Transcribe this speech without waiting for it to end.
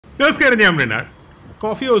നമസ്കാരം, ഞാൻ Mrinal.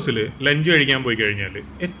 Coffee ഹൗസിൽ ലഞ്ച് കഴിക്കാൻ പോയി കഴിഞ്ഞാൽ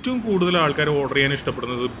ഏറ്റവും കൂടുതൽ ആൾക്കാർ ഓർഡർ ചെയ്യാൻ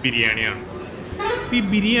ഇഷ്ടപ്പെടുന്നത് ബിരിയാണിയാണ്. ഈ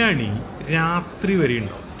ബിരിയാണി രാത്രി വരെ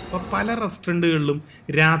ഉണ്ടാവും. അപ്പോൾ പല റെസ്റ്റോറൻറ്റുകളിലും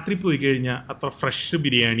രാത്രി പോയി കഴിഞ്ഞാൽ അത്ര ഫ്രഷ്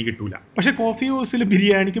ബിരിയാണി കിട്ടൂല. പക്ഷേ കോഫി ഹൗസിൽ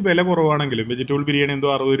ബിരിയാണിക്ക് വില കുറവാണെങ്കിലും വെജിറ്റബിൾ ബിരിയാണി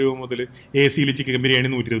എന്തോ 60 രൂപ മുതൽ AC ചിക്കൻ ബിരിയാണി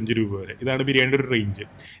 125 രൂപ വരെ. ഇതാണ് ബിരിയാണിയുടെ ഒരു റേഞ്ച്.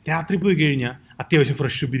 രാത്രി പോയി കഴിഞ്ഞാൽ അത്യാവശ്യം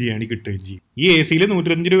ഫ്രഷ് ബിരിയാണി കിട്ടുകയും ചെയ്യും. ഈ AC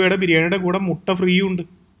 125 രൂപയുടെ ബിരിയാണിയുടെ കൂടെ മുട്ട ഫ്രീയും ഉണ്ട്.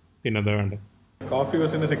 പിന്നെന്താ വേണ്ടത്? കോഫി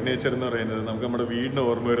ഹൗസിൻ്റെ സിഗ്നേച്ചർ എന്ന് പറയുന്നത് നമുക്ക് നമ്മുടെ വീടിന്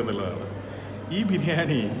ഓർമ്മ വരുന്നുള്ളതാണ്. ഈ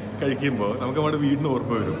ബിരിയാണി കഴിക്കുമ്പോൾ നമുക്ക് നമ്മുടെ വീടിന്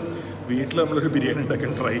ഓർമ്മ വരും. വീട്ടിൽ നമ്മളൊരു ബിരിയാണി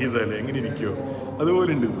ഉണ്ടാക്കാൻ ട്രൈ ചെയ്താലേ എങ്ങനെ ഇരിക്കുമോ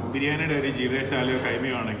അതുപോലെ ഉണ്ട്. ബിരിയാണിയുടെ ഒരു ജീരകശാലയോ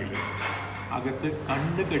കൈമയോ ആണെങ്കിൽ അകത്ത്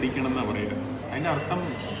കണ്ട് കടിക്കണം എന്നാണ് പറയുക. അതിൻ്റെ അർത്ഥം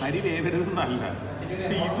അരി വേവരുതെന്നല്ല.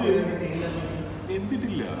 പക്ഷെ ഇത്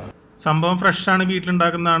എന്തിട്ടില്ല, സംഭവം ഫ്രഷാണ്,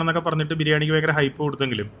 വീട്ടിലുണ്ടാക്കുന്നതാണെന്നൊക്കെ പറഞ്ഞിട്ട് ബിരിയാണിക്ക് ഭയങ്കര ഹൈപ്പ്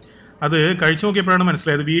കൊടുത്തെങ്കിലും അത് കഴിച്ചു നോക്കിയപ്പോഴാണ്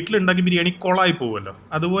മനസ്സിലായത് വീട്ടിലുണ്ടാക്കി ബിരിയാണി കൊളായി പോകുമല്ലോ,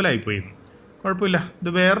 അതുപോലെ ആയിപ്പോയിരുന്നു. കുഴപ്പമില്ല, ഇത്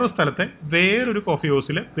വേറൊരു സ്ഥലത്തെ വേറൊരു കോഫി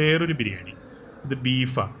ഹൗസിലെ വേറൊരു ബിരിയാണി. ഇത്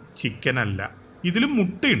ബീഫാണ്, ചിക്കൻ അല്ല. ഇതിലും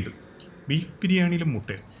മുട്ടയുണ്ട്. ബീഫ് ബിരിയാണിയിലും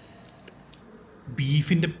മുട്ടയാണ്.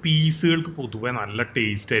 ബീഫിൻ്റെ പീസുകൾക്ക് പൊതുവെ നല്ല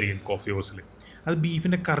ടേസ്റ്റ് ആയിരിക്കും കോഫി ഹൗസിൽ. അത്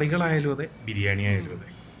ബീഫിൻ്റെ കറികളായാലും അതെ, ബിരിയാണി ആയാലും അതെ.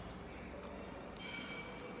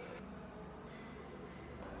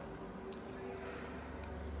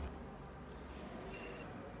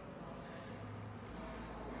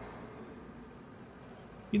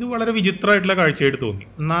 ഇത് വളരെ വിചിത്രമായിട്ടുള്ള കാഴ്ചയായിട്ട് തോന്നി.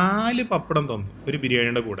 4 പപ്പടം തന്നു ഒരു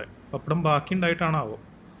ബിരിയാണിയുടെ കൂടെ. പപ്പടം ബാക്കി ഉണ്ടായിട്ടാണാവോ.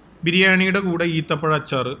 ബിരിയാണിയുടെ കൂടെ ഈത്തപ്പഴ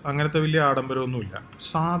അച്ചാർ, അങ്ങനത്തെ വലിയ ആഡംബരമൊന്നുമില്ല.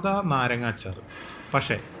 സാധാ നാരങ്ങ അച്ചാർ.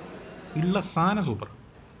 പക്ഷേ ഉള്ള സാധനം സൂപ്പർ.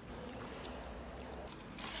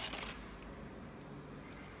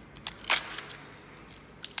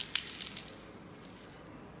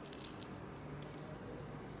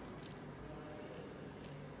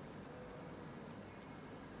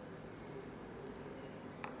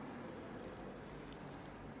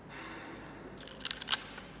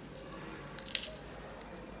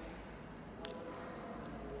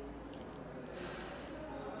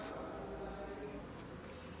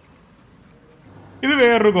 ഇത്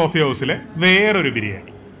വേറൊരു കോഫി ഹൗസിലെ വേറൊരു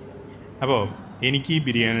ബിരിയാണി. അപ്പോൾ എനിക്ക് ഈ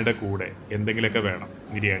ബിരിയാണിയുടെ കൂടെ എന്തെങ്കിലുമൊക്കെ വേണം.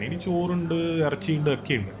 ബിരിയാണിയിൽ ചോറുണ്ട്, ഇറച്ചിയുണ്ട്,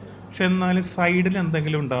 ഒക്കെ ഉണ്ട്. പക്ഷെ എന്നാലും സൈഡിൽ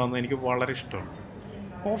എന്തെങ്കിലും ഉണ്ടാകുന്നത് എനിക്ക് വളരെ ഇഷ്ടമാണ്.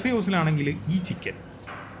 കോഫി ഹൗസിലാണെങ്കിൽ ഈ ചിക്കൻ,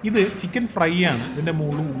 ഇത് ചിക്കൻ ഫ്രൈ ആണ്. ഇതിൻ്റെ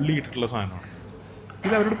മുകളിൽ ഉള്ളി ഇട്ടിട്ടുള്ള സാധനമാണ്.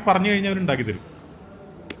 ഇത് അവരോട് പറഞ്ഞു കഴിഞ്ഞാൽ അവരുണ്ടാക്കി തരും.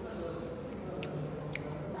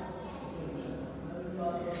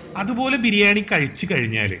 അതുപോലെ ബിരിയാണി കഴിച്ചു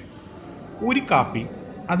കഴിഞ്ഞാൽ ഒരു കാപ്പി,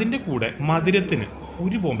 അതിൻ്റെ കൂടെ മധുരത്തിന്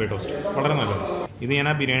ഒരു ബോംബെ ടോസ്റ്റ്, വളരെ നല്ലത്. ഇത് ഞാൻ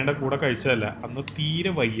ആ ബിരിയാണിയുടെ കൂടെ കഴിച്ചതല്ല, അന്ന്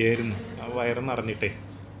തീരെ വയ്യായിരുന്നു, ആ വയറ് നിറഞ്ഞിട്ടേ.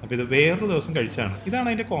 അപ്പോൾ ഇത് വേറൊരു ദിവസം കഴിച്ചതാണ്. ഇതാണ്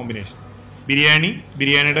അതിൻ്റെ കോമ്പിനേഷൻ.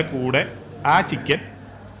 ബിരിയാണിയുടെ കൂടെ ആ ചിക്കൻ,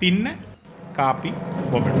 പിന്നെ കാപ്പി,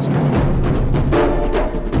 ബോംബെ ടോസ്റ്റ്.